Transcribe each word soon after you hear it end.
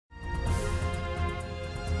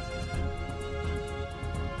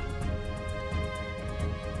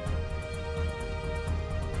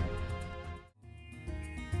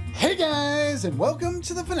Hey guys, and welcome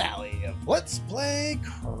to the finale of Let's Play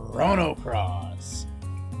Chrono Cross.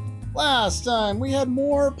 Last time we had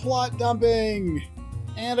more plot dumping,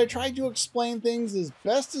 and I tried to explain things as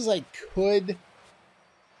best as I could.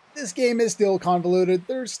 This game is still convoluted.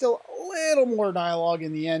 There's still a little more dialogue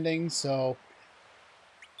in the ending, so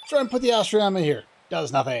let's try and put the Astrama here.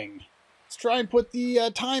 Does nothing. Let's try and put the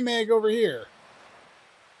time egg over here.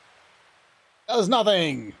 Does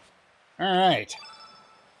nothing. All right.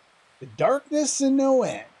 The darkness and no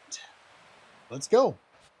end. Let's go.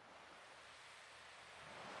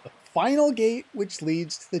 The final gate which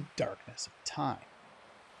leads to the darkness of time.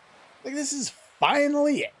 Like, this is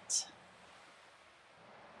finally it.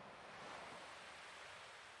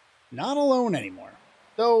 Not alone anymore.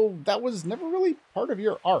 Though that was never really part of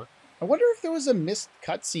your arc. I wonder if there was a missed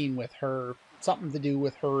cutscene with her. Something to do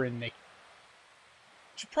with her and Nikki.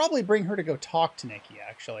 Should probably bring her to go talk to Nikki,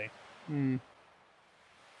 actually.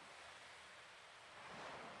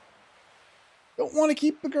 Don't want to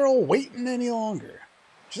keep the girl waiting any longer.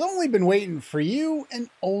 She's only been waiting for you and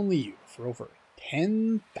only you for over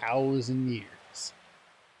 10,000 years.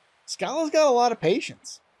 Scala's got a lot of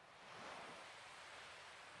patience.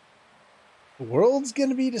 The world's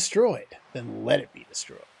gonna be destroyed, then let it be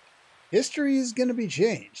destroyed. History is gonna be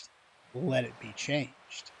changed, let it be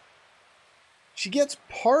changed. She gets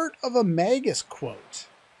part of a Magus quote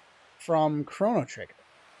from Chrono Trigger.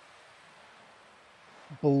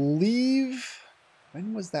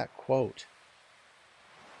 When was that quote?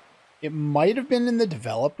 It might have been in the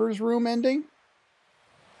developer's room ending.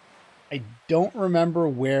 I don't remember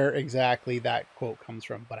where exactly that quote comes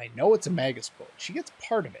from, but I know it's a Magus quote. She gets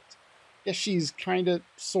part of it. Guess she's kind of,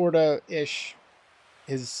 sort of-ish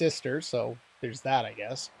his sister, so there's that, I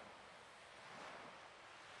guess.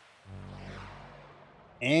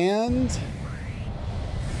 And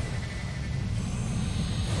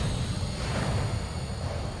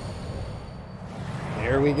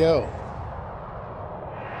there we go.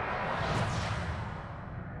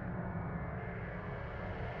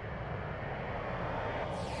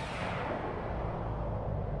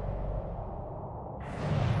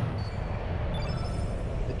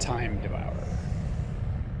 The Time Devourer.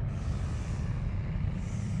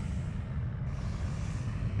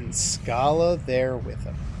 And Scala there with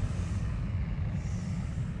him.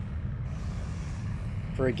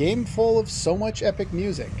 For a game full of so much epic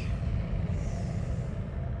music,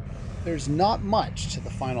 there's not much to the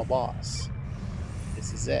final boss.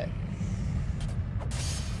 This is it.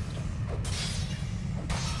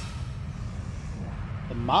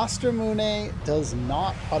 The Master Mune does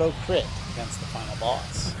not auto-crit against the final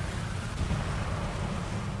boss.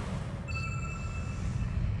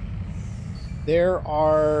 There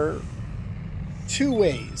are two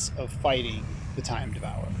ways of fighting the Time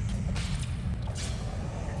Devourer.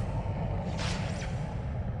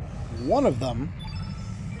 One of them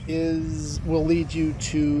will lead you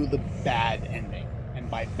to the bad ending. And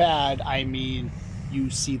by bad, I mean you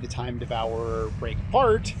see the Time Devourer break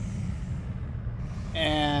apart,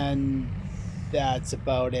 and that's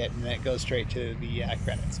about it, and then it goes straight to the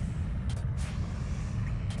credits.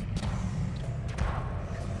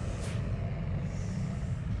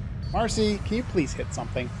 Marcy, can you please hit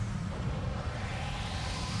something?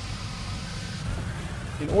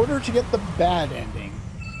 In order to get the bad ending,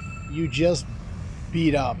 you just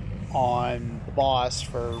beat up on the boss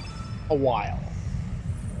for a while.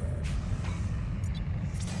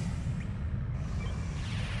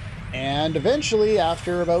 And eventually,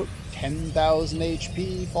 after about 10,000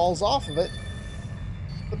 HP falls off of it,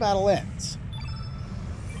 the battle ends.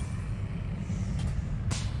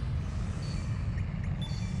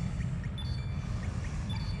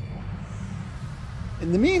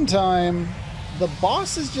 In the meantime, the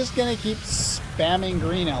boss is just going to keep spamming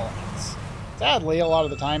green elements. Sadly, a lot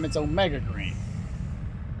of the time, it's Omega Green.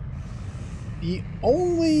 The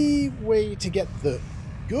only way to get the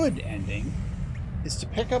good ending is to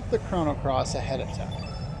pick up the Chrono Cross ahead of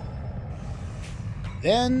time.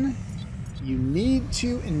 Then, you need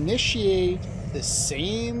to initiate the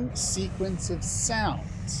same sequence of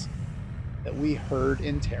sounds that we heard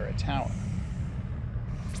in Terra Tower.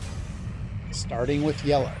 Starting with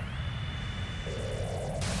yellow.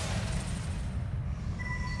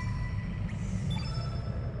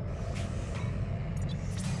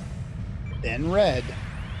 Then red.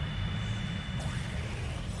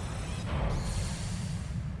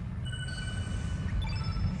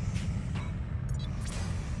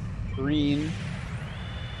 Green.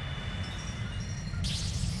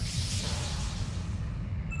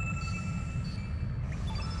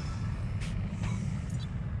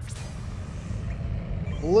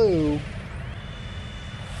 Blue.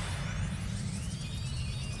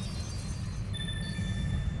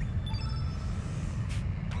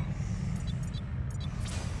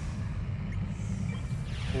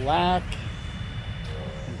 black,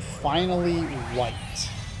 and finally white.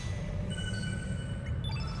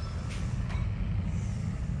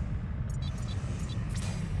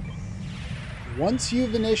 Once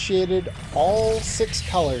you've initiated all 6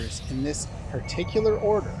 colors in this particular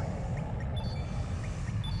order,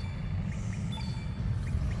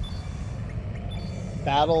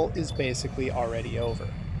 battle is basically already over.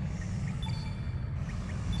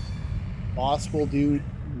 Boss will do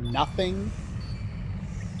nothing,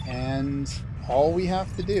 and all we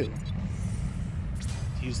have to do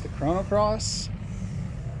is use the Chrono Cross,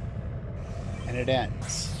 and it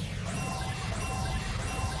ends.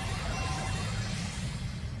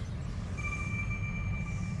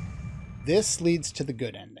 This leads to the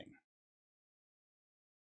good ending.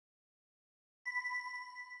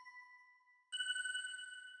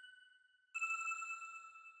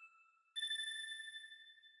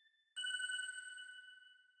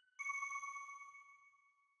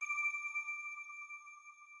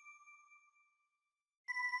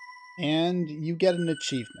 And you get an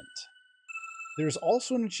achievement. There's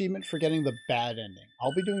also an achievement for getting the bad ending.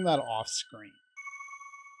 I'll be doing that off screen.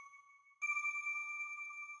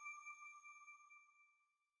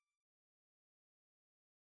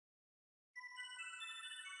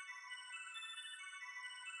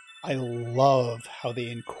 I love how they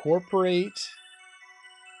incorporate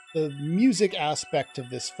the music aspect of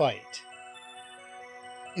this fight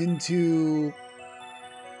into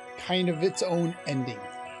kind of its own ending.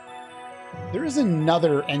 There is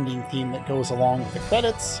another ending theme that goes along with the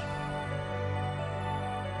credits.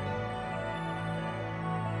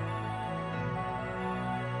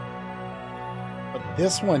 But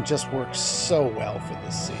this one just works so well for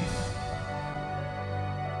this scene.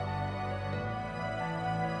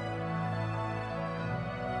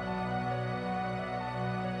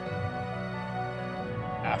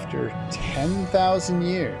 After 10,000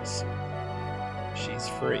 years, she's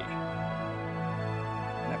free.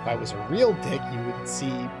 And if I was a real dick, you would see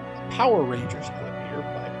a Power Rangers clip here,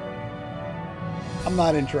 but I'm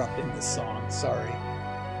not interrupting this song, sorry.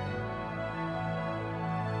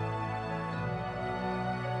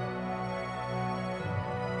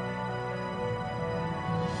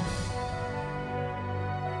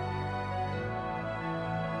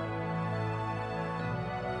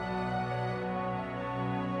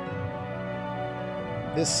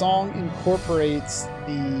 This song incorporates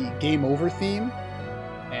the Game Over theme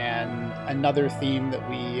and another theme that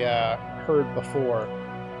we heard before,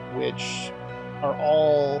 which are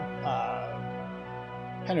all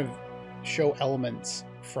kind of show elements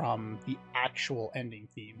from the actual ending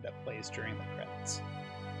theme that plays during the credits.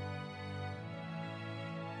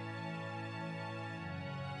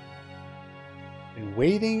 Been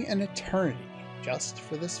waiting an eternity just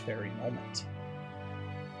for this very moment.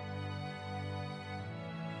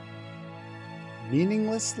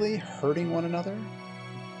 Meaninglessly hurting one another,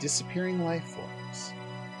 disappearing life forms.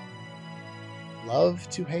 Love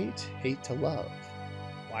to hate, hate to love.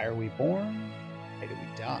 Why are we born? Why do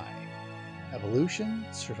we die? Evolution,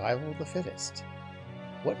 survival of the fittest.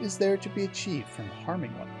 What is there to be achieved from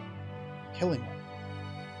harming one another, killing one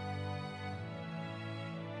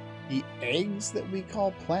another? The eggs that we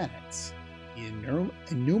call planets, the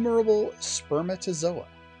innumerable spermatozoa,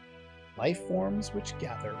 life forms which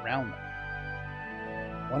gather around them.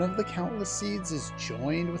 One of the countless seeds is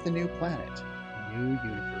joined with a new planet. A new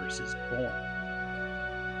universe is born.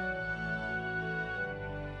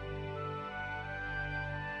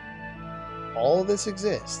 All this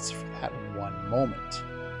exists for that one moment.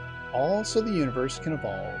 All so the universe can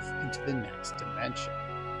evolve into the next dimension.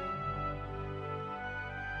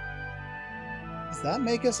 Does that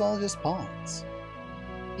make us all just pawns?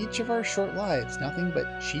 Each of our short lives nothing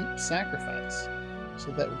but cheap sacrifice,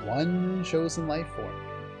 so that one chosen life form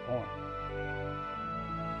born.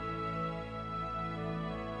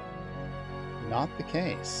 Not the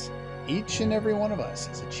case. Each and every one of us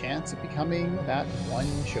has a chance of becoming that one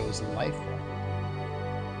chosen life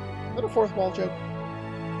form. Little fourth wall joke.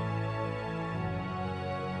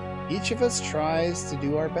 Each of us tries to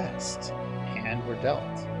do our best, and we're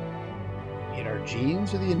dealt. Be it our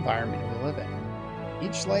genes or the environment we live in.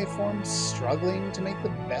 Each life form struggling to make the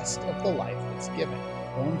best of the life that's given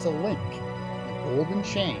forms a link, a golden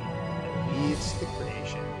chain that leads to the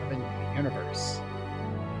creation of a new universe.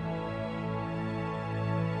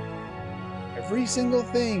 Every single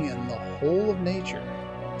thing in the whole of nature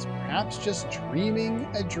is perhaps just dreaming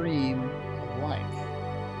a dream of life.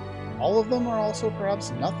 All of them are also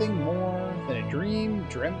perhaps nothing more than a dream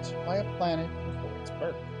dreamt by a planet before its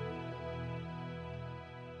birth.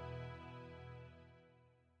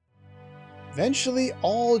 Eventually,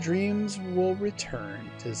 all dreams will return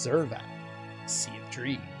to Zervan, Sea of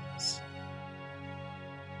Dreams.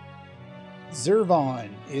 Zervan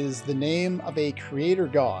is the name of a creator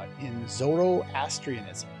god in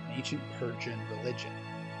Zoroastrianism, an ancient Persian religion.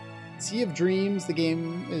 Sea of Dreams, the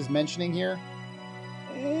game is mentioning here,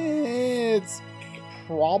 it's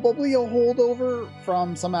probably a holdover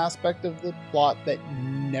from some aspect of the plot that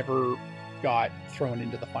never got thrown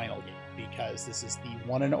into the final game, because this is the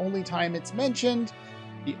one and only time it's mentioned,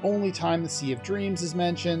 the only time the Sea of Dreams is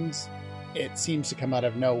mentioned. It seems to come out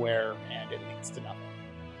of nowhere, and it leads to nothing.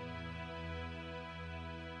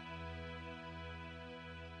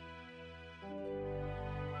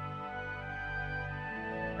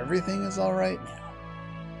 Everything is all right now.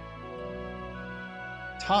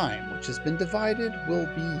 Time, which has been divided, will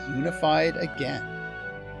be unified again.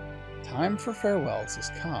 Time for farewells has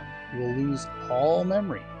come. You will lose all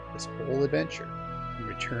memory of this whole adventure and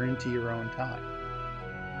return to your own time.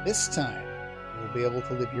 This time, you will be able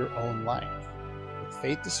to live your own life. With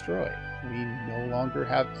fate destroyed, we no longer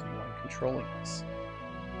have anyone controlling us.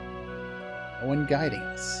 No one guiding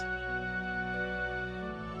us.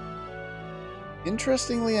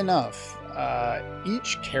 Interestingly enough,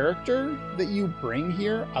 each character that you bring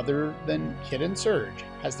here, other than Kid and Surge,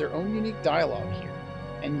 has their own unique dialogue here.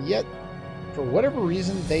 And yet, for whatever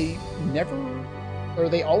reason, they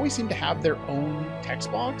always seem to have their own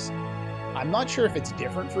text box. I'm not sure if it's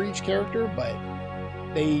different for each character, but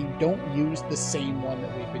they don't use the same one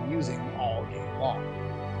that we've been using all game long.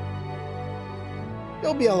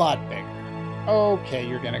 You'll be a lot bigger. Okay,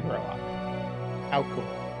 you're gonna grow up. How cool.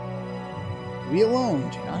 We alone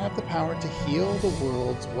do not have the power to heal the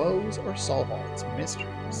world's woes or solve all its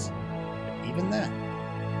mysteries. But even then,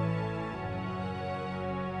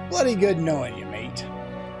 bloody good knowing you, mate.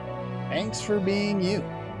 Thanks for being you.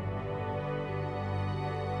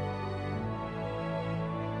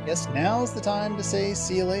 Guess now's the time to say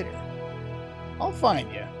see you later. I'll find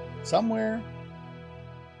you somewhere,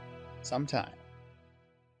 sometime.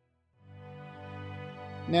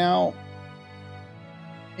 Now,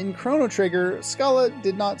 in Chrono Trigger, Scala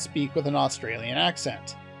did not speak with an Australian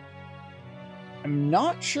accent. I'm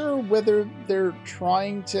not sure whether they're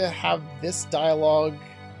trying to have this dialogue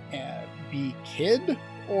be Kid,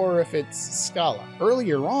 or if it's Scala.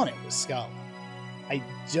 Earlier on it was Scala. I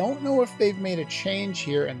don't know if they've made a change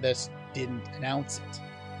here and this didn't announce it.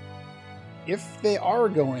 If they are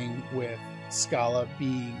going with Scala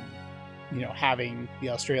being, having the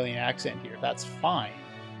Australian accent here, that's fine.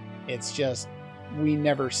 It's just, we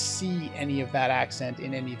never see any of that accent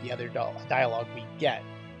in any of the other dialogue we get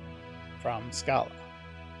from Scala.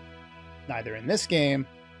 Neither in this game,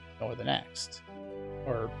 nor the next.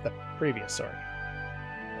 Or the previous, sorry.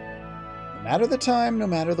 No matter the time, no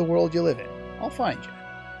matter the world you live in, I'll find you.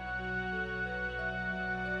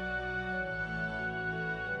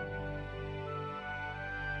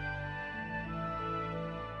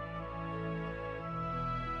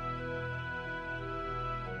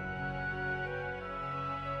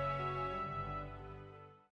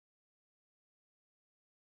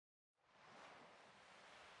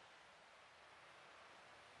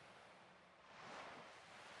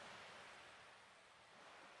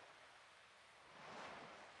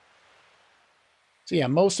 So yeah,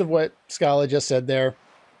 most of what Scala just said there,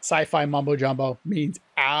 sci-fi mumbo jumbo, means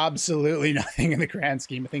absolutely nothing in the grand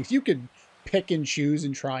scheme of things. You could pick and choose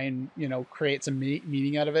and try and, create some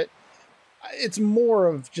meaning out of it. It's more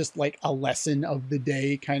of just like a lesson of the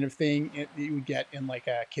day kind of thing you would get in like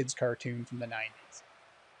a kid's cartoon from the 90s.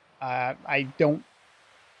 I don't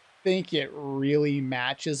think it really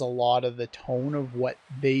matches a lot of the tone of what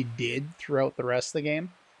they did throughout the rest of the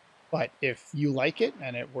game. But if you like it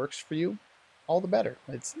and it works for you, all the better.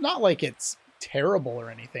 It's not like it's terrible or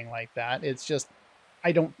anything like that. It's just,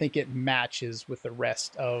 I don't think it matches with the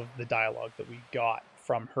rest of the dialogue that we got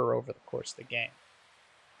from her over the course of the game.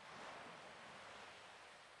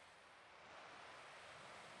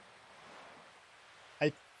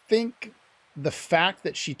 I think the fact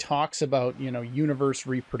that she talks about, universe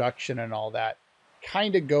reproduction and all that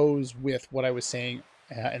kind of goes with what I was saying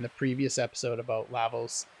in the previous episode about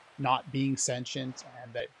Lavos not being sentient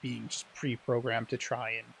and that being just pre-programmed to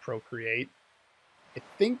try and procreate. I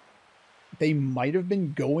think they might have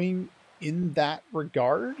been going in that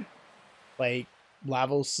regard. Like,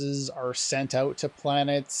 Lavoses are sent out to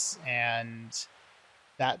planets, and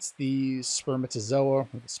that's the spermatozoa, or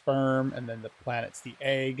the sperm, and then the planet's the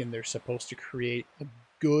egg, and they're supposed to create the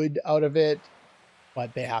good out of it,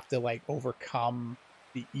 but they have to, like, overcome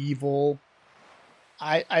the evil.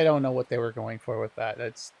 I don't know what they were going for with that.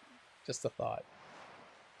 That's just a thought.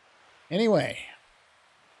 Anyway,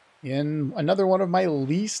 in another one of my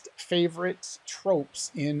least favorite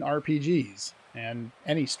tropes in RPGs, and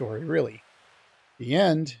any story really. The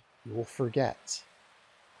end, you will forget.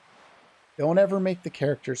 Don't ever make the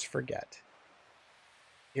characters forget.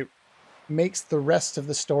 It makes the rest of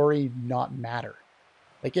the story not matter.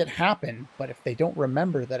 Like, it happened, but if they don't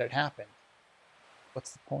remember that it happened,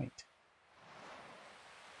 what's the point?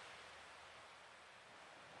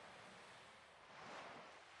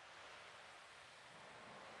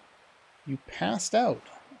 You passed out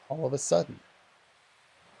all of a sudden.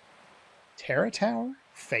 Terra Tower?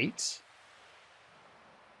 Fate?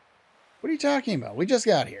 What are you talking about? We just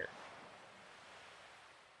got here.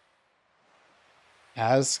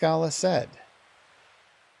 As Scala said,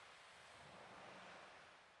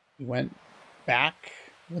 we went back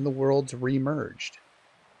when the worlds remerged.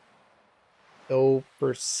 Though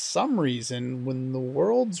for some reason, when the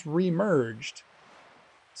worlds remerged,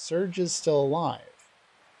 Surge is still alive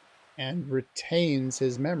and retains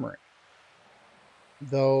his memory.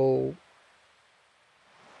 Though,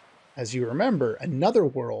 as you remember, another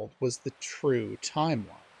world was the true timeline.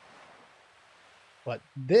 But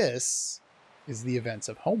this is the events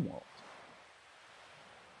of Homeworld.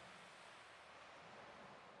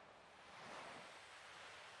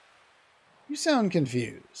 You sound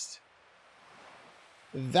confused.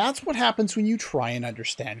 That's what happens when you try and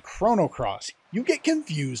understand Chrono Cross. You get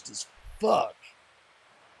confused as fuck.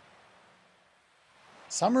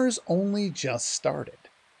 Summer's only just started.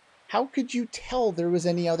 How could you tell there was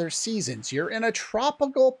any other seasons? You're in a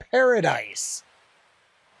tropical paradise.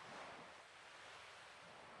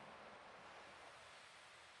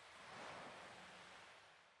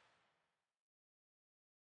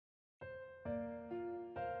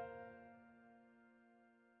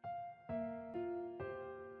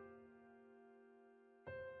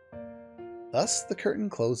 Thus the curtain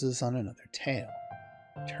closes on another tale.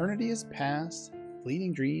 Eternity has passed,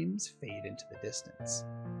 fleeting dreams fade into the distance.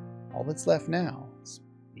 All that's left now is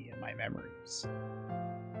me and my memories.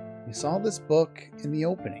 We saw this book in the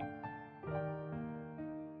opening.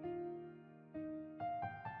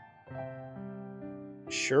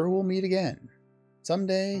 Sure, we'll meet again.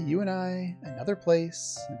 Someday, you and I, another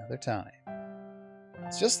place, another time.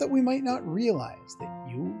 It's just that we might not realize that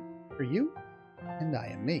you are you, and I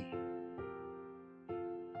am me.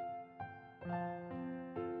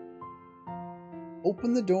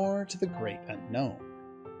 Open the door to the great unknown.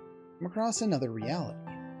 Come across another reality.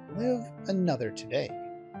 Live another today.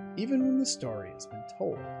 Even when the story has been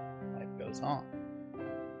told, life goes on.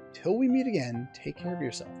 Till we meet again, take care of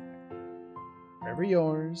yourself. Forever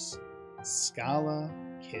yours, Scala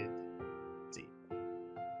Kid Z.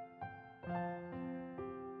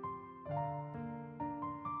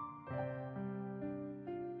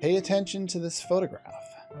 Pay attention to this photograph.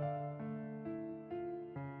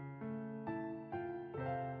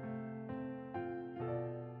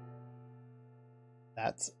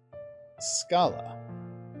 That's Scala.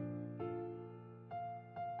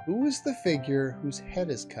 Who is the figure whose head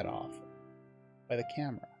is cut off by the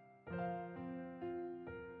camera?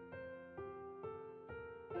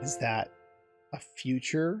 Is that a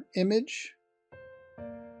future image?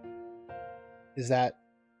 Is that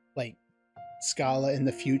like Scala in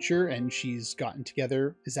the future and she's gotten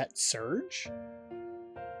together? Is that Surge?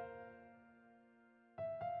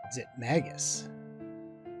 Is it Magus?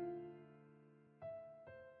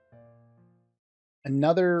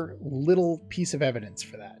 Another little piece of evidence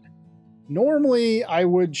for that. Normally, I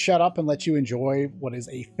would shut up and let you enjoy what is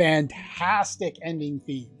a fantastic ending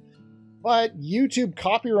theme. But YouTube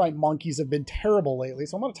copyright monkeys have been terrible lately,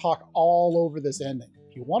 so I'm going to talk all over this ending.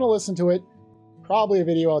 If you want to listen to it, probably a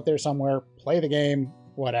video out there somewhere. Play the game,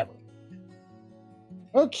 whatever.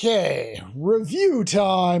 Okay, review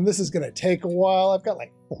time. This is going to take a while. I've got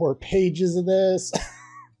like 4 pages of this.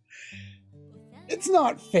 It's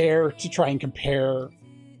not fair to try and compare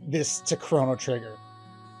this to Chrono Trigger,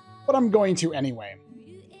 but I'm going to anyway.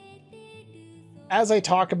 As I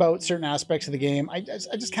talk about certain aspects of the game, I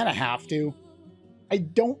just kind of have to. I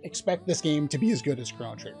don't expect this game to be as good as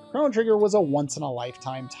Chrono Trigger. Chrono Trigger was a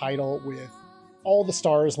once-in-a-lifetime title with all the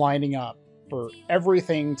stars lining up for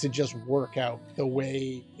everything to just work out the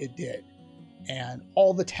way it did, and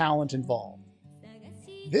all the talent involved.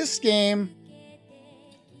 This game,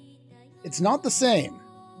 it's not the same,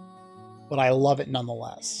 but I love it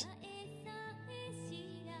nonetheless.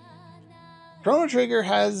 Chrono Trigger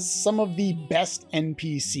has some of the best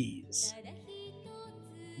NPCs.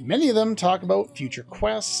 Many of them talk about future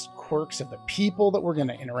quests, quirks of the people that we're going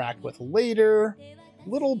to interact with later,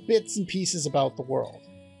 little bits and pieces about the world.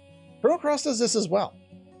 Chrono Cross does this as well.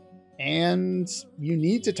 And you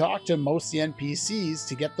need to talk to most of the NPCs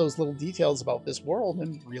to get those little details about this world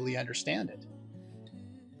and really understand it.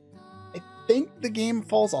 I think the game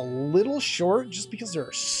falls a little short just because there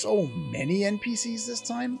are so many NPCs this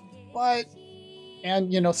time,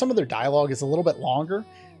 and you know, some of their dialogue is a little bit longer,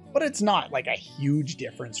 but it's not like a huge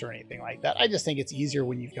difference or anything like that. I just think it's easier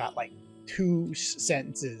when you've got like 2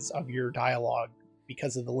 sentences of your dialogue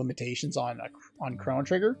because of the limitations on Chrono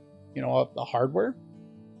Trigger, you know, the hardware.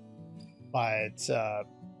 But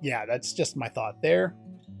yeah, that's just my thought there.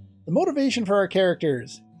 The motivation for our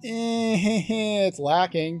characters, it's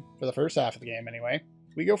lacking for the first half of the game anyway.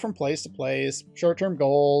 We go from place to place, short-term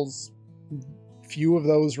goals. Few of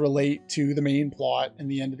those relate to the main plot and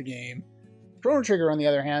the end of the game. Chrono Trigger, on the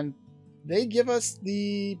other hand, they give us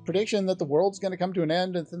the prediction that the world's going to come to an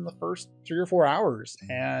end within the first 3 or 4 hours,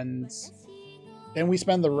 and then we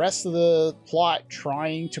spend the rest of the plot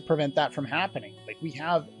trying to prevent that from happening. Like, we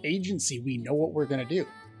have agency, we know what we're going to do.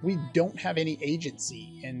 We don't have any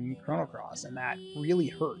agency in Chrono Cross, and that really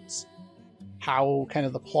hurts how kind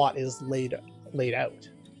of the plot is laid out.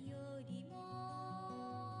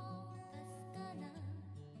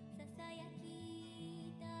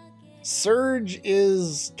 Surge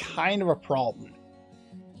is kind of a problem.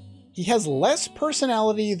 He has less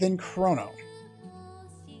personality than Chrono.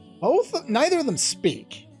 Neither of them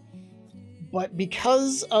speak, but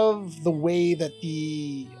because of the way that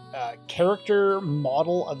the character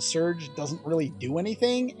model of Surge doesn't really do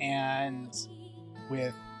anything, and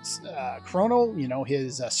with Chrono, you know,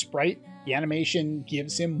 his sprite, the animation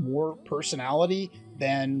gives him more personality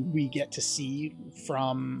than we get to see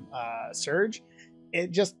from Surge.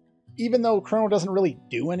 It just, even though Chrono doesn't really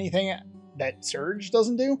do anything that Surge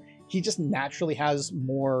doesn't do, he just naturally has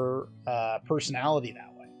more personality that way.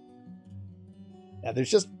 Yeah,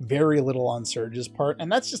 there's just very little on Surge's part,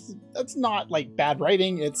 and that's not like bad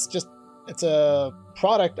writing. It's a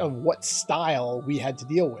product of what style we had to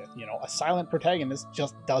deal with. You know, a silent protagonist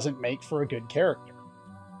just doesn't make for a good character.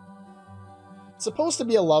 It's supposed to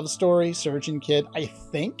be a love story, Surge and Kid, I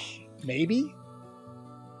think, maybe.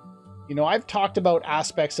 You know, I've talked about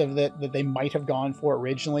aspects of it that they might have gone for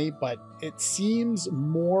originally, but it seems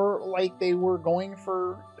more like they were going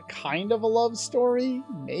for kind of a love story,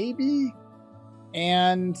 maybe.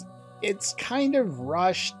 And it's kind of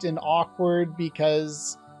rushed and awkward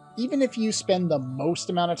because even if you spend the most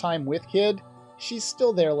amount of time with Kid, she's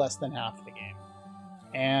still there less than half the game.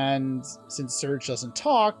 And since Surge doesn't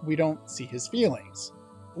talk, we don't see his feelings.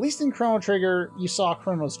 At least in Chrono Trigger, you saw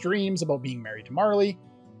Chrono's dreams about being married to Marley.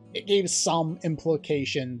 It gave some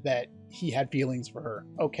implication that he had feelings for her.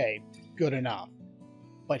 Okay, good enough.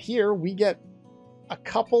 But here we get a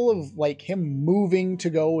couple of like him moving to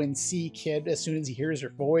go and see Kid as soon as he hears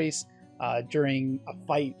her voice during a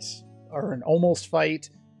fight or an almost fight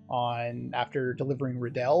after delivering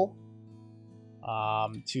Riddell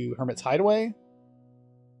to Hermit's Hideaway.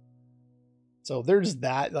 So there's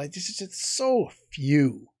that. Like, it's just so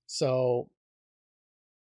few. So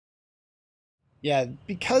yeah,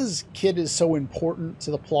 because Kid is so important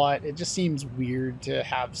to the plot, it just seems weird to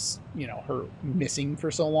have, you know, her missing for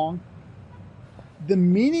so long. The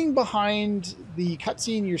meaning behind the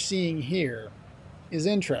cutscene you're seeing here is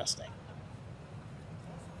interesting.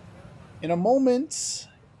 In a moment,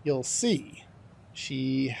 you'll see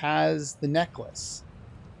she has the necklace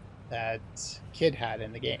that Kid had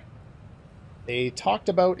in the game. They talked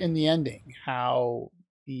about in the ending how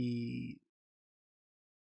the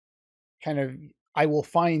kind of, I will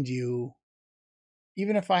find you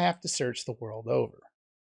even if I have to search the world over,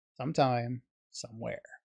 sometime, somewhere.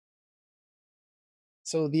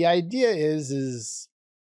 So the idea is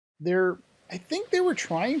I think they were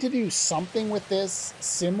trying to do something with this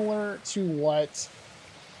similar to what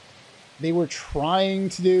they were trying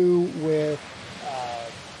to do with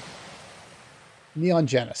Neon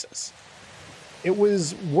Genesis. It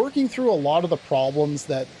was working through a lot of the problems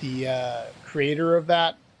that the creator of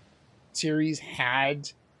that series had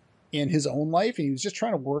in his own life, and he was just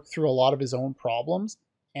trying to work through a lot of his own problems,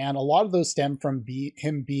 and a lot of those stem from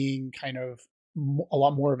him being kind of a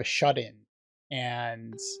lot more of a shut-in.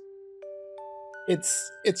 And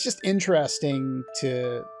it's just interesting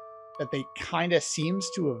that they kind of seems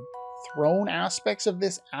to have thrown aspects of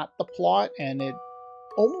this at the plot, and it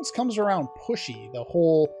almost comes around pushy, the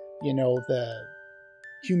whole, you know, the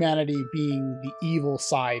humanity being the evil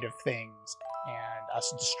side of things and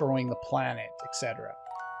us destroying the planet, etc.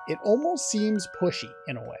 It almost seems pushy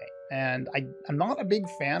in a way, and I'm not a big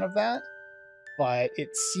fan of that, but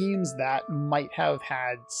it seems that might have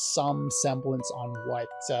had some semblance on what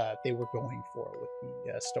they were going for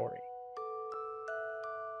with the story.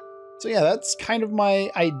 So yeah, that's kind of my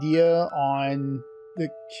idea on the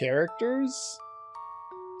characters.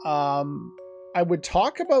 I would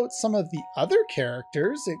talk about some of the other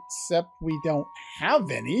characters, except we don't have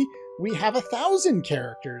any. We have 1,000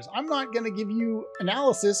 characters. I'm not going to give you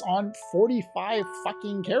analysis on 45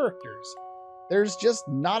 fucking characters. There's just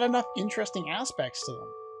not enough interesting aspects to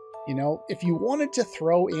them. You know, if you wanted to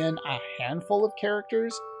throw in a handful of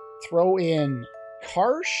characters, throw in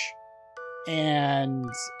Karsh and...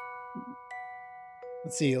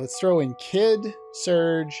 let's see, let's throw in Kid,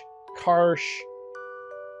 Surge, Karsh,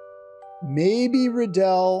 maybe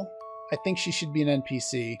Riddell. I think she should be an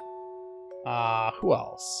NPC. Who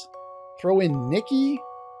else? Throw in Nikki.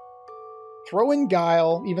 Throw in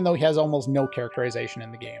Guile, even though he has almost no characterization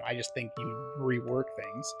in the game. I just think you rework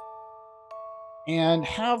things. And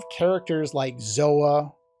have characters like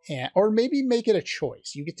Zoa, or maybe make it a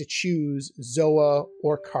choice. You get to choose Zoa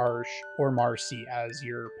or Karsh or Marcy as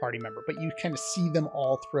your party member, but you kind of see them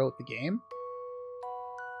all throughout the game.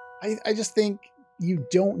 I just think you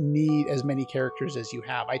don't need as many characters as you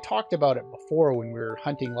have. I talked about it before when we were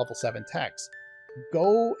hunting level 7 techs.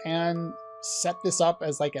 Go and set this up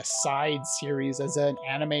as like a side series, as an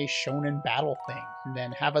anime shonen battle thing, and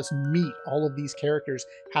then have us meet all of these characters,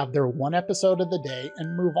 have their one episode of the day,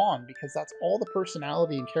 and move on, because that's all the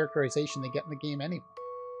personality and characterization they get in the game anyway.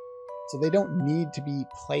 So they don't need to be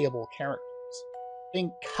playable characters. I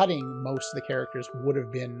think cutting most of the characters would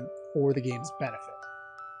have been for the game's benefit.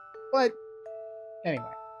 But anyway.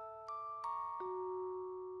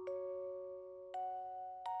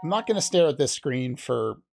 I'm not going to stare at this screen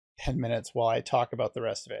for 10 minutes while I talk about the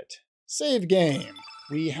rest of it. Save game.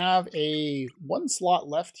 We have one slot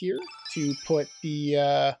left here to put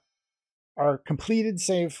the our completed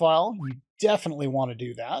save file. You definitely want to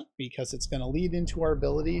do that because it's going to lead into our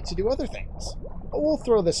ability to do other things. But we'll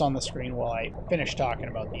throw this on the screen while I finish talking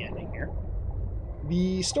about the ending here.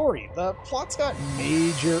 The story. The plot's got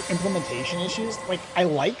major implementation issues. Like, I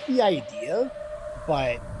like the idea,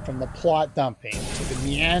 but from the plot dumping to the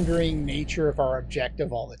meandering nature of our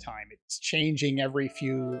objective all the time, it's changing every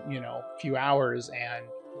few hours, and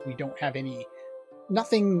we don't have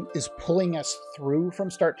nothing is pulling us through from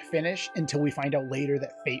start to finish until we find out later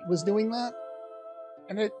that Fate was doing that.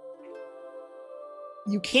 And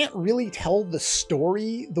you can't really tell the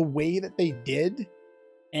story the way that they did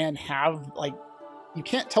and have, like, you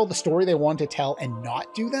can't tell the story they want to tell and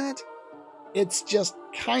not do that. It's just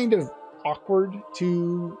kind of awkward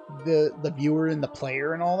to the viewer and the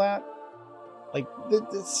player and all that. Like,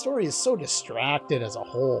 the story is so distracted as a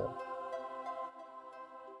whole.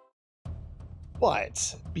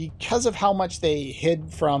 But because of how much they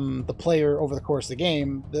hid from the player over the course of the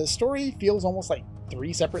game, the story feels almost like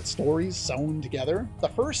 3 separate stories sewn together. The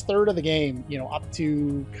first third of the game, up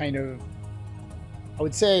to kind of, I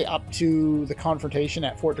would say up to the confrontation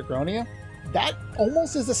at Fort Dragonia, that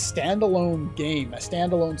almost is a standalone game, a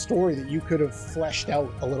standalone story that you could have fleshed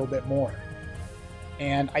out a little bit more.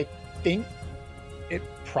 And I think it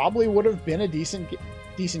probably would have been a decent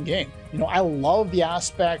game. I love the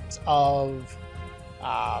aspect of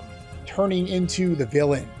turning into the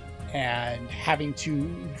villain and having to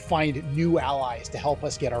find new allies to help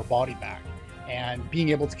us get our body back, and being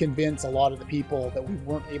able to convince a lot of the people that we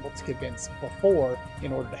weren't able to convince before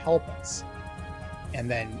in order to help us. And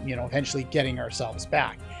then, eventually getting ourselves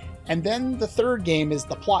back. And then the third game is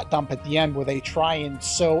the plot dump at the end, where they try and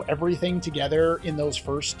sew everything together in those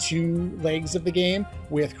first 2 legs of the game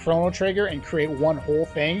with Chrono Trigger and create one whole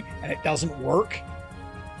thing, and it doesn't work.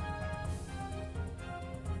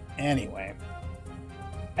 Anyway,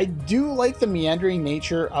 I do like the meandering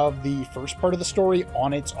nature of the first part of the story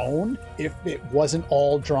on its own, if it wasn't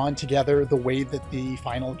all drawn together the way that the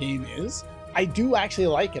final game is. I do actually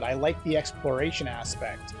like it. I like the exploration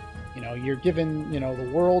aspect. You're given,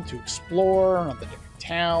 the world to explore, and the different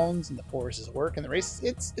towns, and the forces work, and the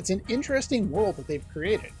races. It's an interesting world that they've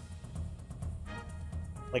created.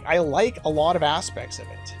 Like, I like a lot of aspects of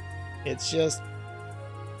it. It's just,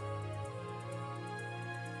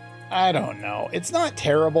 I don't know. It's not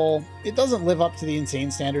terrible. It doesn't live up to the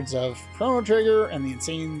insane standards of Chrono Trigger and the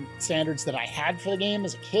insane standards that I had for the game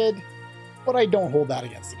as a kid. But I don't hold that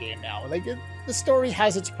against the game now. Like, the story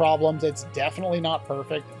has its problems. It's definitely not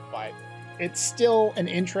perfect, but it's still an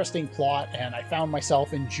interesting plot, and I found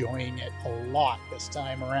myself enjoying it a lot this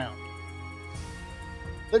time around.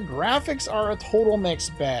 The graphics are a total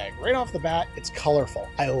mixed bag. Right off the bat, it's colorful.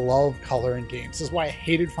 I love color in games. This is why I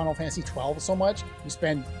hated Final Fantasy XII so much. You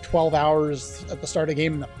spend 12 hours at the start of the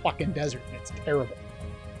game in the fucking desert, and it's terrible.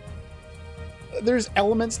 There's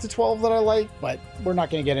elements to 12 that I like, but we're not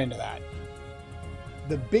going to get into that.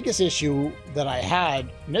 the biggest issue that I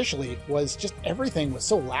had initially was just everything was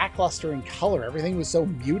so lackluster in color. Everything was so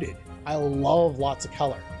muted. I love lots of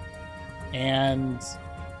color. And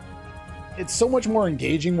it's so much more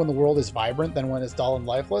engaging when the world is vibrant than when it's dull and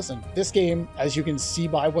lifeless. And this game, as you can see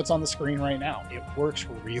by what's on the screen right now, it works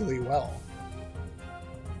really well.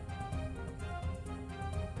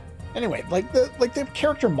 Anyway, like the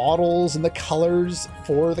character models and the colors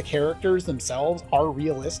for the characters themselves are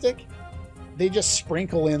realistic. They just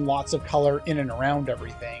sprinkle in lots of color in and around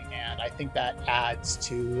everything, and I think that adds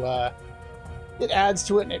to it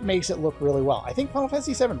and it makes it look really well. I think Final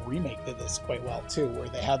Fantasy VII Remake did this quite well too, where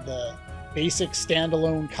they had the basic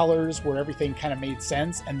standalone colors where everything kind of made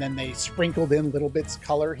sense, and then they sprinkled in little bits of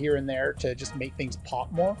color here and there to just make things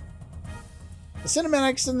pop more. The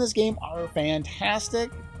cinematics in this game are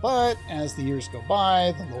fantastic, but as the years go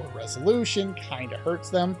by, the lower resolution kind of hurts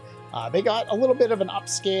them. They got a little bit of an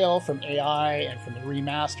upscale from AI and from the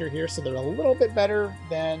remaster here, so they're a little bit better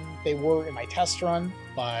than they were in my test run,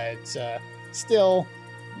 but still,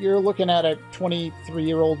 you're looking at a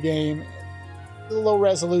 23-year-old game. The low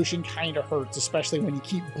resolution kind of hurts, especially when you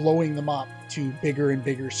keep blowing them up to bigger and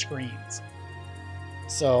bigger screens.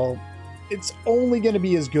 So it's only going to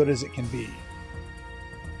be as good as it can be.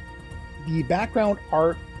 The background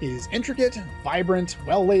art is intricate, vibrant,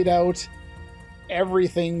 well laid out.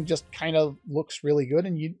 Everything just kind of looks really good,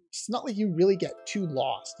 and it's not like you really get too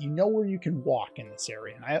lost. You know where you can walk in this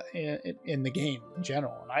area, and in the game in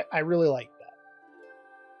general, and I really like that.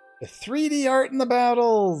 The 3D art in the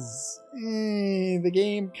battles, the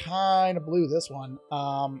game kind of blew this one.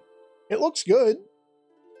 It looks good.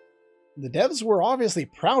 The devs were obviously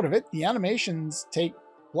proud of it. The animations take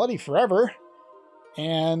bloody forever,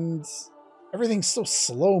 and everything's so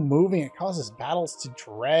slow moving, it causes battles to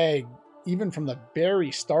drag, even from the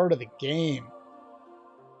very start of the game.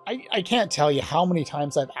 I can't tell you how many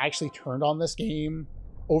times I've actually turned on this game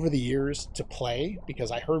over the years to play,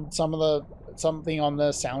 because I heard something on the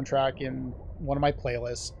soundtrack in one of my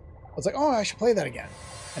playlists. I was like, oh, I should play that again.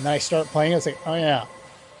 And then I start playing it, it's like, oh yeah,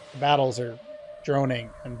 the battles are droning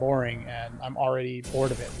and boring, and I'm already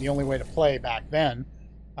bored of it. The only way to play back then,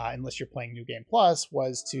 unless you're playing New Game Plus,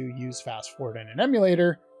 was to use fast forward in an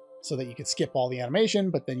emulator so that you could skip all the animation,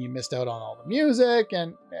 but then you missed out on all the music,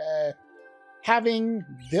 and having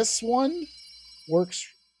this one works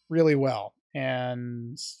really well.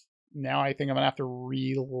 And now I think I'm gonna have to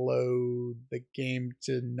reload the game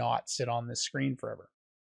to not sit on this screen forever.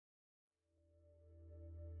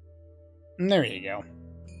 And there you go.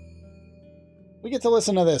 We get to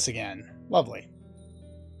listen to this again. Lovely.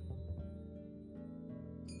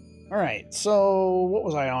 Alright, so what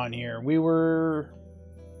was I on here? We were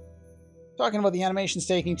talking about the animations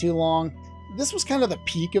taking too long. This was kind of the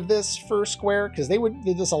peak of this for Square, because they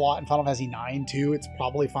did this a lot in Final Fantasy IX too. It's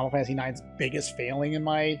probably Final Fantasy IX's biggest failing in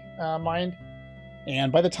my mind.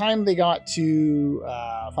 And by the time they got to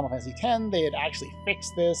Final Fantasy X, they had actually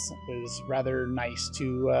fixed this. It was rather nice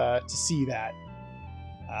to see that.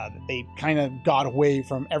 They kind of got away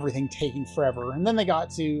from everything taking forever. And then they got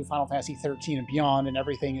to Final Fantasy XIII and beyond, and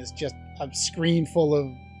everything is just a screen full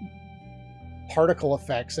of particle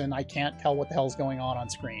effects, and I can't tell what the hell's going on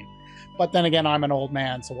screen. But then again, I'm an old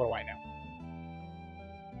man, so what do I know?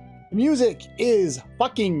 The music is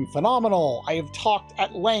fucking phenomenal. I have talked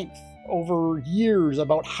at length over years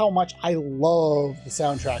about how much I love the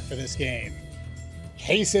soundtrack for this game.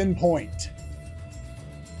 Case in point.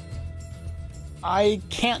 I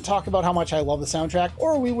can't talk about how much I love the soundtrack,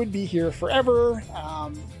 or we would be here forever.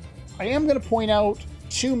 I am going to point out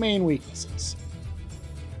two main weaknesses.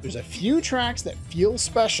 There's a few tracks that feel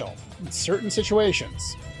special in certain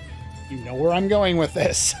situations. You know where I'm going with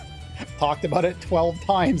this. I've talked about it 12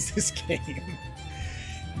 times this game.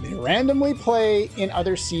 They randomly play in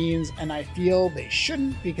other scenes, and I feel they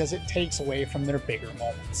shouldn't, because it takes away from their bigger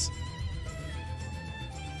moments.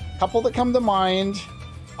 A couple that come to mind: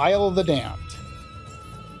 Isle of the Damned.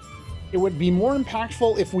 It would be more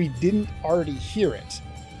impactful if we didn't already hear it.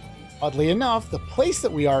 Oddly enough, the place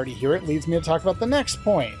that we already hear it leads me to talk about the next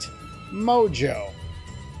point: Mojo.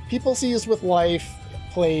 People Seized with Life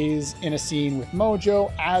plays in a scene with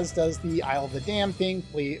Mojo, as does the Isle of the Damned thing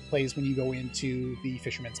plays when you go into the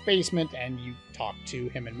fisherman's basement and you talk to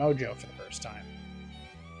him and Mojo for the first time.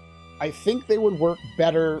 I think they would work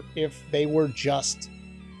better if they were just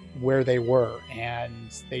where they were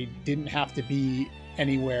and they didn't have to be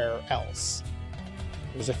anywhere else.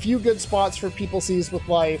 There's a few good spots for People Seized with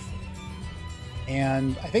Life,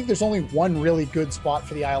 and I think there's only one really good spot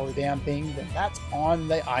for the Isle of the Damned thing, and that's on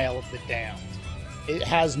the Isle of the Damned. It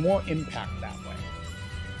has more impact that way.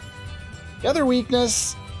 The other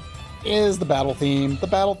weakness is the battle theme. The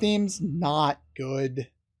battle theme's not good.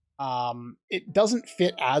 It doesn't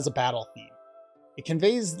fit as a battle theme. It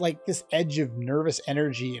conveys like this edge of nervous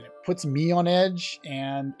energy and it puts me on edge,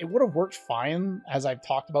 and it would have worked fine, as I've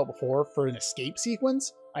talked about before, for an escape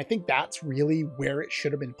sequence. I think that's really where it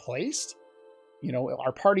should have been placed. You know,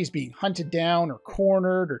 our party's being hunted down or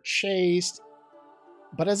cornered or chased.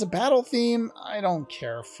 But as a battle theme, I don't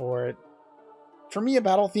care for it. For me, a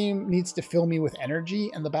battle theme needs to fill me with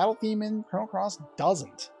energy, and the battle theme in Chrono Cross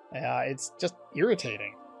doesn't. It's just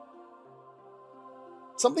irritating.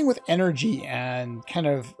 Something with energy and kind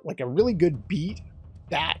of like a really good beat,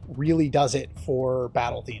 that really does it for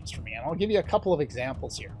battle themes for me. And I'll give you a couple of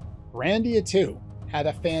examples here. Grandia 2 had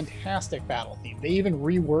a fantastic battle theme. They even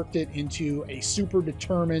reworked it into a super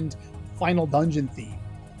determined final dungeon theme,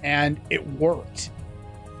 and it worked.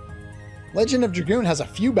 Legend of Dragoon has a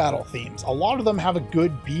few battle themes. A lot of them have a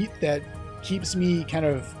good beat that keeps me kind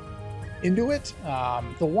of into it.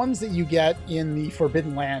 The ones that you get in the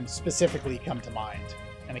Forbidden Land specifically come to mind.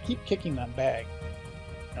 And I keep kicking that bag.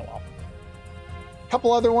 Oh well. A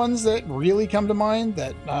couple other ones that really come to mind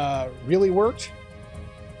that really worked.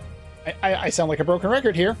 I sound like a broken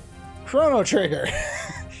record here. Chrono Trigger.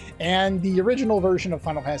 And the original version of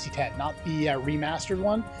Final Fantasy X, not the remastered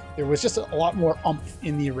one. There was just a lot more oomph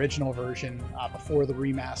in the original version before the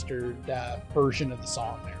remastered version of the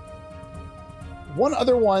song there. One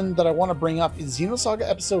other one that I want to bring up is Xenosaga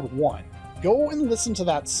Episode 1. Go and listen to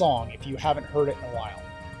that song if you haven't heard it in a while,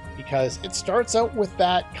 because it starts out with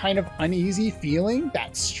that kind of uneasy feeling,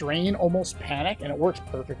 that strain, almost panic, and it works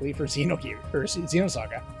perfectly for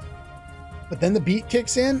Xenosaga. But then the beat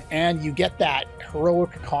kicks in and you get that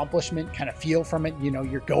heroic accomplishment kind of feel from it. You know,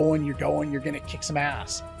 you're going, you're going to kick some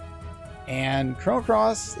ass. And Chrono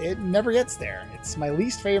Cross, it never gets there. It's my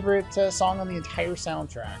least favorite song on the entire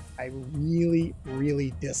soundtrack. I really,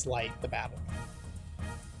 really dislike the battle.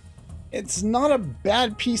 It's not a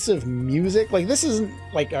bad piece of music. Like, this isn't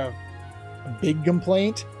like a big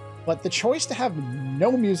complaint, but the choice to have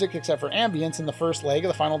no music except for ambience in the first leg of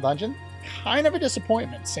the final dungeon, kind of a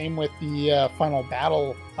disappointment. Same with the final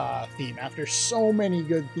battle theme. After so many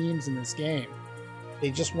good themes in this game,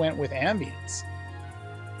 they just went with ambience.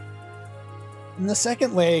 In the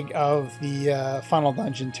second leg of the final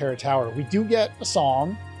dungeon, Terra Tower, we do get a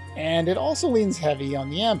song, and it also leans heavy on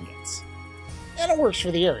the ambience. And it works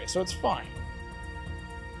for the area, so it's fine.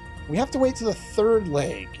 We have to wait to the third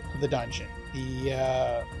leg of the dungeon,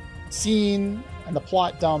 the scene and the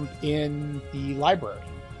plot dump in the library,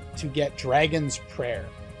 to get Dragon's Prayer,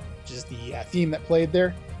 which is the theme that played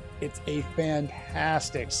there. It's a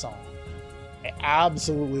fantastic song. I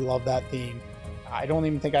absolutely love that theme. I don't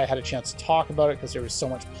even think I had a chance to talk about it because there was so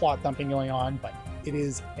much plot dumping going on, but it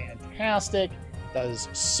is fantastic. Does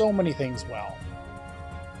so many things well.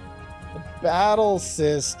 The battle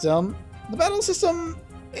system,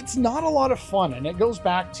 it's not a lot of fun, and it goes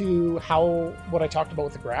back to what I talked about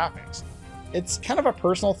with the graphics. It's kind of a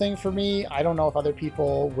personal thing for me. I don't know if other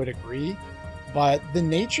people would agree, but the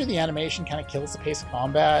nature of the animation kind of kills the pace of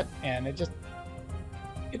combat, and it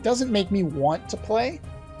doesn't make me want to play.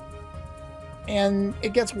 And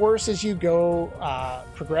it gets worse as you go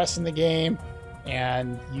progress in the game,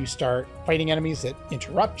 and you start fighting enemies that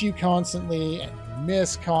interrupt you constantly, and you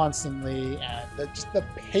miss constantly, and just the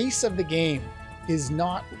pace of the game is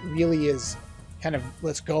not really as kind of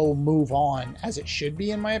let's go move on as it should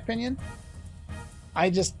be, in my opinion. I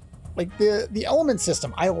just like the element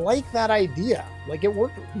system. I like that idea. Like, it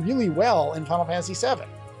worked really well in Final Fantasy VII.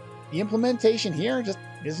 The implementation here just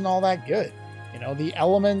isn't all that good. You know, the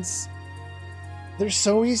elements, they're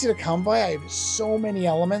so easy to come by. I have so many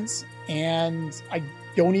elements, and I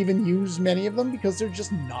don't even use many of them because they're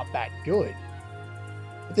just not that good.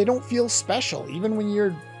 But they don't feel special. Even when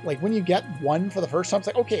you're like, when you get one for the first time, it's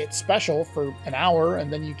like, okay, it's special for an hour,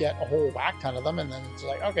 and then you get a whole whack ton of them, and then it's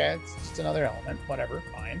like, okay, it's just another element, whatever,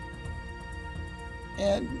 fine.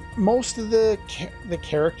 And most of the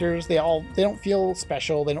characters, they don't feel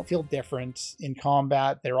special, they don't feel different in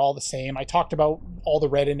combat, they're all the same. I talked about all the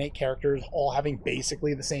red innate characters all having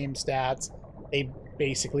basically the same stats. They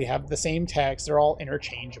basically have the same text, they're all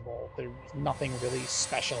interchangeable. There's nothing really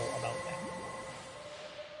special about them.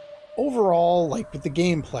 Overall, like with the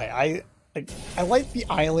gameplay, I like the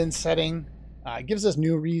island setting. It gives us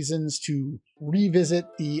new reasons to revisit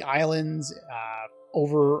the islands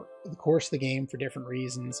over the course of the game for different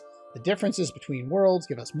reasons. The differences between worlds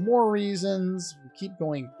give us more reasons. We keep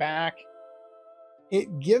going back.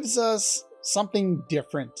 It gives us something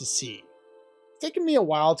different to see. It's taken me a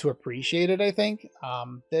while to appreciate it, I think.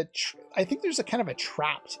 I think there's a kind of a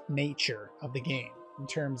trapped nature of the game in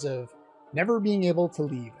terms of never being able to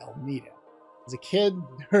leave El Nido. As a kid,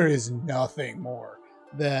 there is nothing more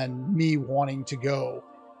than me wanting to go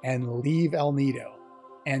and leave El Nido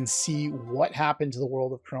and see what happened to the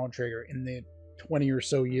world of Chrono Trigger in the 20 or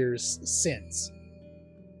so years since.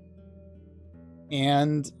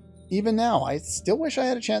 And even now, I still wish I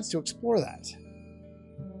had a chance to explore that.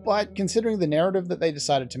 But considering the narrative that they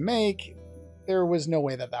decided to make, there was no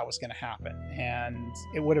way that that was going to happen. And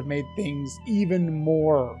it would have made things even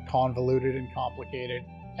more convoluted and complicated,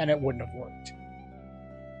 and it wouldn't have worked.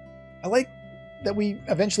 I like that we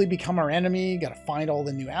eventually become our enemy, gotta find all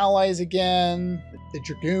the new allies again. The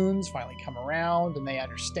Dragoons finally come around, and they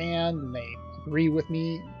understand, and they agree with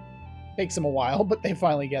me. Takes them a while, but they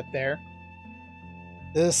finally get there.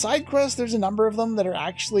 The side quests, there's a number of them that are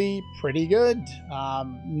actually pretty good.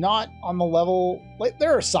 Not on the level... like,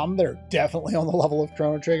 there are some that are definitely on the level of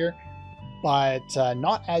Chrono Trigger, but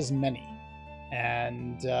not as many.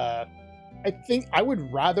 And I think I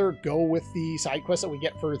would rather go with the side quests that we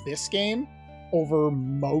get for this game over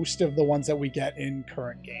most of the ones that we get in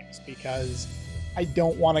current games, because I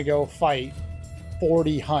don't want to go fight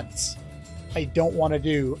 40 hunts. I don't want to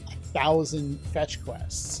do 1,000 fetch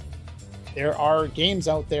quests. There are games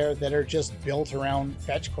out there that are just built around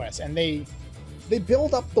fetch quests, and they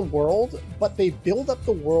build up the world, but they build up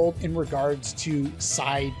the world in regards to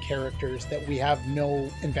side characters that we have no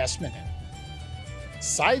investment in.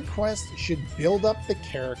 Side quests should build up the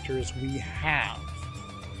characters we have.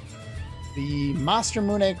 The Master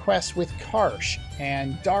Mune quest with Karsh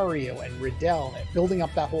and Dario and Riddell, building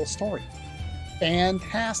up that whole story.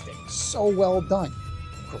 Fantastic. So well done.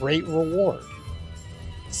 Great reward.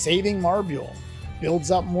 Saving Marbule builds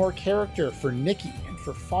up more character for Nikki and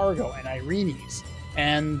for Fargo and Irenes.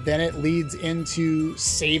 And then it leads into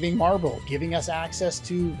saving Marble, giving us access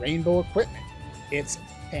to rainbow equipment. It's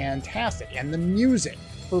fantastic. And the music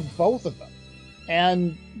for both of them.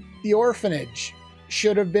 And the orphanage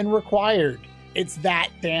should have been required. It's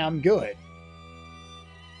that damn good.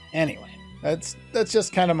 Anyway, that's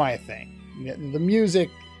just kind of my thing. The music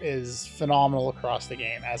is phenomenal across the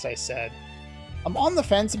game, as I said. I'm on the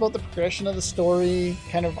fence about the progression of the story,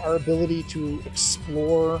 kind of our ability to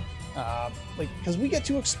explore, because we get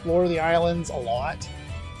to explore the islands a lot.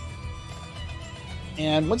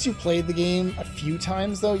 And once you've played the game a few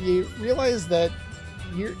times, though, you realize that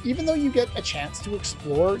even though you get a chance to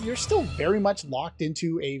explore, you're still very much locked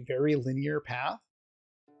into a very linear path.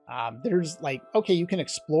 There's okay, you can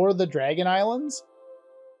explore the Dragon Islands,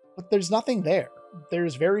 but there's nothing there.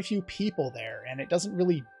 There's very few people there, and it doesn't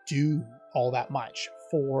really do all that much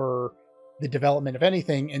for the development of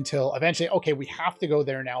anything until eventually, okay, we have to go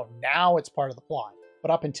there now. Now it's part of the plot.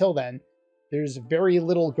 But up until then, there's very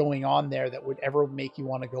little going on there that would ever make you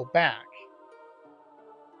want to go back.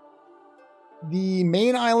 The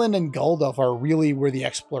main island and Gulduf are really where the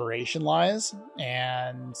exploration lies,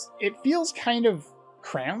 and it feels kind of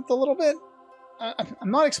cramped a little bit.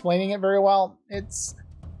 I'm not explaining it very well. It's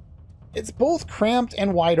both cramped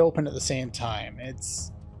and wide open at the same time.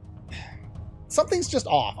 Something's just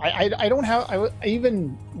off. I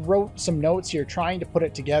even wrote some notes here trying to put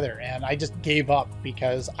it together, and I just gave up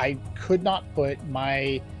because I could not put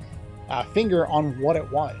my finger on what it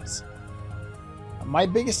was. My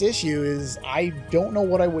biggest issue is I don't know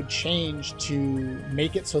what I would change to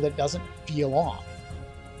make it so that it doesn't feel off.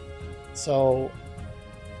 So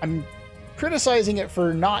I'm criticizing it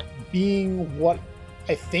for not being what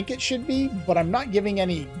I think it should be, but I'm not giving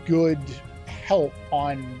any good help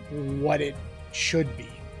on what it should be.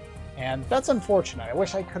 And that's unfortunate. I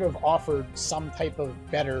wish I could have offered some type of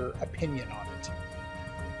better opinion on it.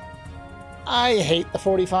 I hate the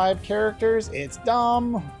 45 characters. It's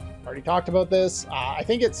dumb. Already talked about this. I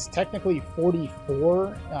think it's technically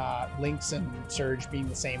 44, Lynx and Surge being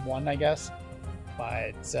the same one, I guess.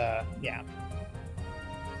 But, yeah.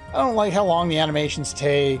 I don't like how long the animations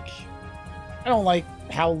take. I don't like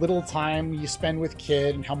how little time you spend with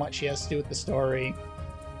Kid and how much he has to do with the story.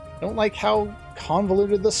 I don't like how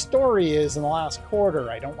convoluted the story is in the last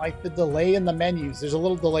quarter. I don't like the delay in the menus. There's a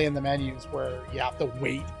little delay in the menus where you have to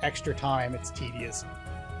wait extra time. It's tedious.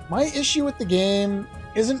 My issue with the game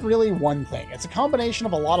isn't really one thing. It's a combination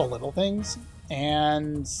of a lot of little things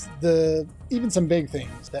and even some big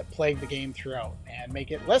things that plague the game throughout and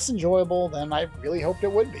make it less enjoyable than I really hoped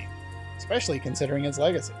it would be, especially considering its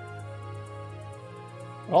legacy.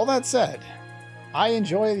 But all that said, I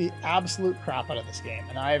enjoy the absolute crap out of this game,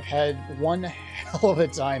 and I've had one hell of a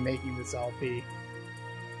time making this LP.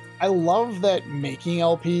 I love that making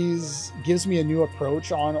LPs gives me a new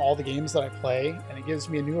approach on all the games that I play, and it gives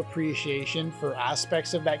me a new appreciation for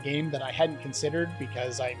aspects of that game that I hadn't considered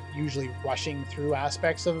because I'm usually rushing through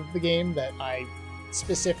aspects of the game that I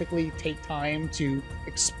specifically take time to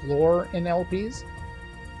explore in LPs.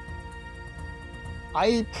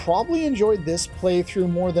 I probably enjoyed this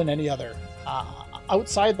playthrough more than any other.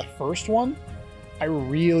 Outside the first one, I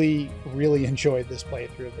really enjoyed this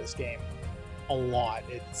playthrough of this game a lot.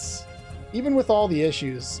 It's even with all the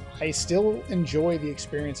issues, I still enjoy the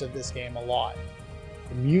experience of this game a lot.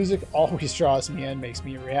 The music always draws me in, makes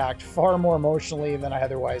me react far more emotionally than I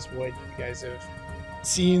otherwise would. You guys have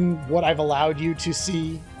seen what I've allowed you to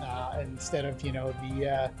see instead of, you know,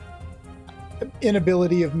 the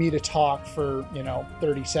inability of me to talk for, you know,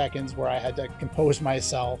 30 seconds where I had to compose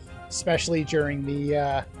myself, especially during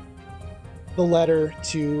the letter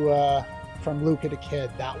to from Luca to Kid.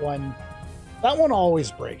 That one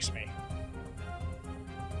always breaks me.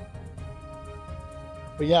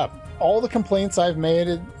 But yeah, all the complaints I've made,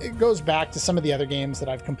 it goes back to some of the other games that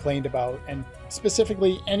I've complained about, and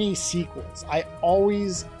specifically any sequels. I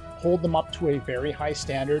always hold them up to a very high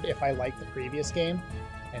standard if I like the previous game.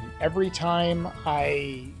 And every time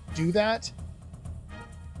I do that,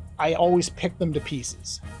 I always pick them to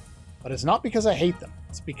pieces. But it's not because I hate them.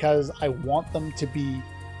 It's because I want them to be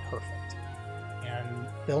perfect. And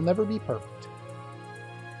they'll never be perfect.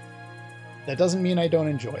 That doesn't mean I don't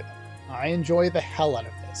enjoy them. I enjoy the hell out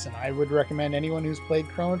of this, and I would recommend anyone who's played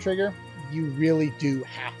Chrono Trigger, you really do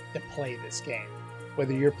have to play this game.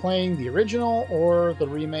 Whether you're playing the original or the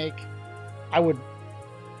remake, I would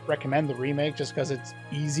recommend the remake just because it's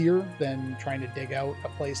easier than trying to dig out a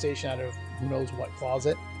PlayStation out of who knows what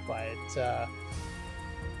closet. But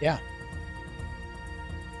yeah.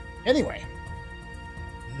 Anyway,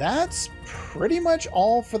 that's pretty much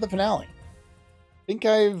all for the finale. I think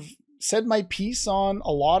I've said my piece on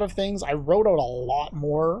a lot of things. I wrote out a lot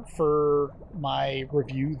more for my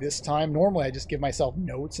review this time. Normally I just give myself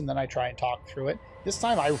notes and then I try and talk through it. This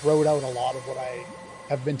time I wrote out a lot of what I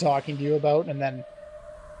have been talking to you about and then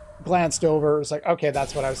glanced over. It was like, okay,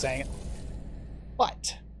 that's what I was saying.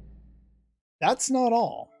 But that's not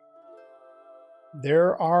all.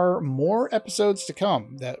 There are more episodes to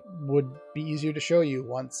come that would be easier to show you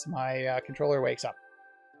once my controller wakes up.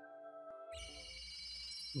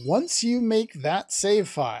 Once you make that save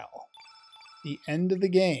file, the end of the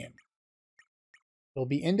game will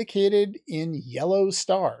be indicated in yellow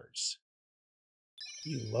stars.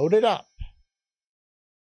 You load it up.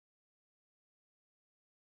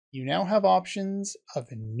 You now have options of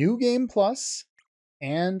New Game Plus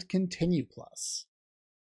and Continue Plus.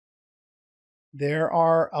 There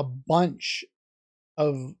are a bunch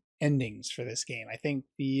of endings for this game. I think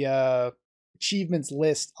the achievements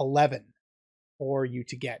list 11 for you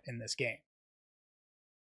to get in this game.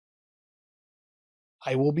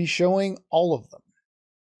 I will be showing all of them.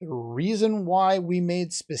 The reason why we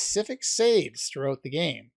made specific saves throughout the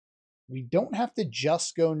game, we don't have to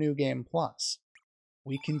just go New Game Plus.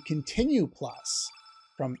 We can Continue Plus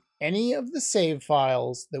from any of the save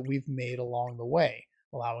files that we've made along the way,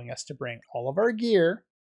 allowing us to bring all of our gear,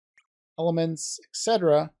 elements,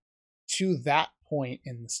 etc. to that point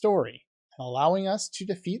in the story, and allowing us to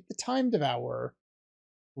defeat the Time Devourer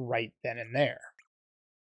right then and there.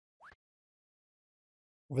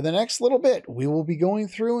 Over the next little bit, we will be going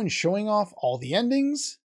through and showing off all the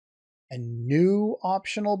endings, a new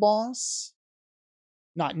optional boss.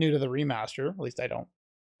 Not new to the remaster, at least I don't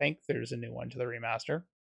think there's a new one to the remaster.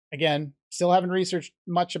 Again, still haven't researched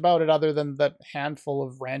much about it other than the handful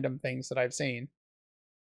of random things that I've seen.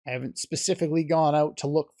 I haven't specifically gone out to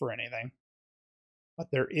look for anything. But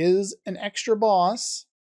there is an extra boss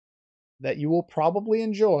that you will probably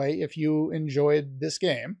enjoy if you enjoyed this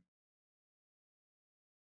game.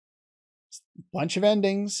 A bunch of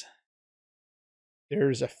endings.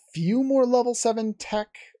 There's a few more level 7 tech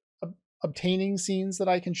obtaining scenes that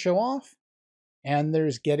I can show off. And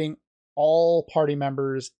there's getting all party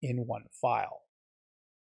members in one file.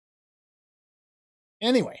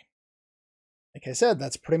 Anyway, like I said,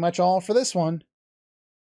 that's pretty much all for this one.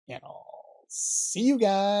 And I'll see you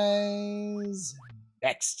guys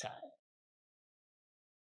next time.